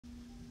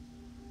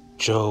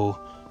Joe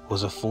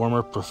was a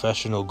former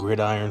professional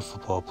gridiron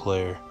football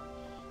player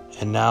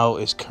and now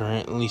is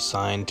currently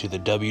signed to the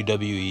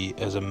WWE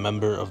as a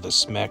member of the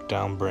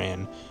SmackDown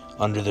brand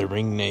under the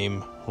ring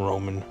name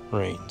Roman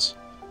Reigns.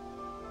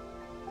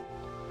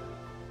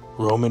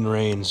 Roman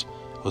Reigns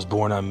was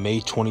born on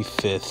May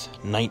 25,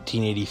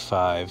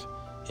 1985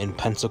 in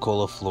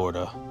Pensacola,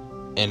 Florida,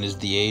 and is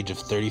the age of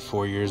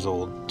 34 years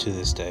old to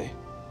this day.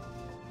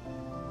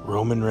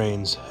 Roman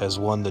Reigns has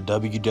won the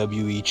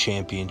WWE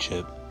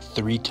Championship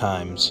 3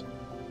 times,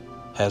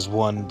 has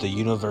won the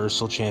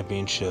Universal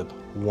Championship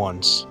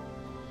once,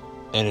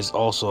 and is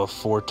also a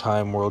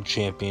 4-time World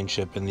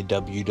Championship in the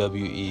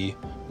WWE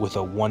with a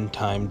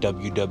 1-time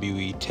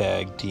WWE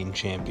Tag Team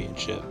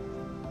Championship.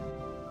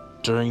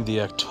 During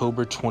the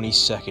October 22,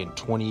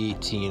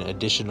 2018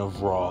 edition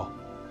of Raw,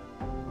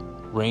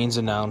 Reigns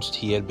announced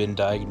he had been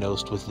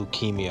diagnosed with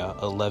leukemia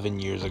 11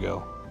 years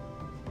ago.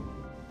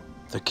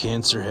 The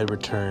cancer had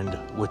returned,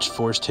 which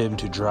forced him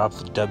to drop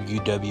the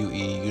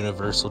WWE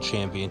Universal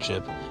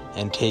Championship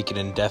and take an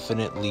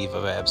indefinite leave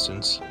of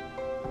absence.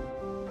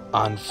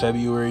 On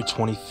February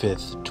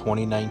 25,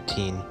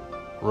 2019,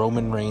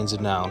 Roman Reigns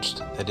announced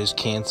that his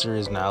cancer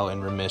is now in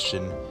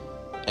remission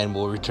and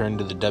will return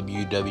to the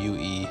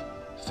WWE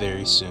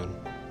very soon.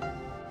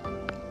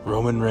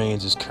 Roman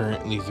Reigns is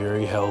currently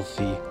very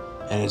healthy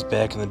and is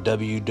back in the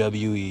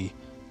WWE,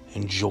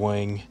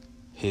 enjoying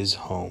his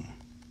home.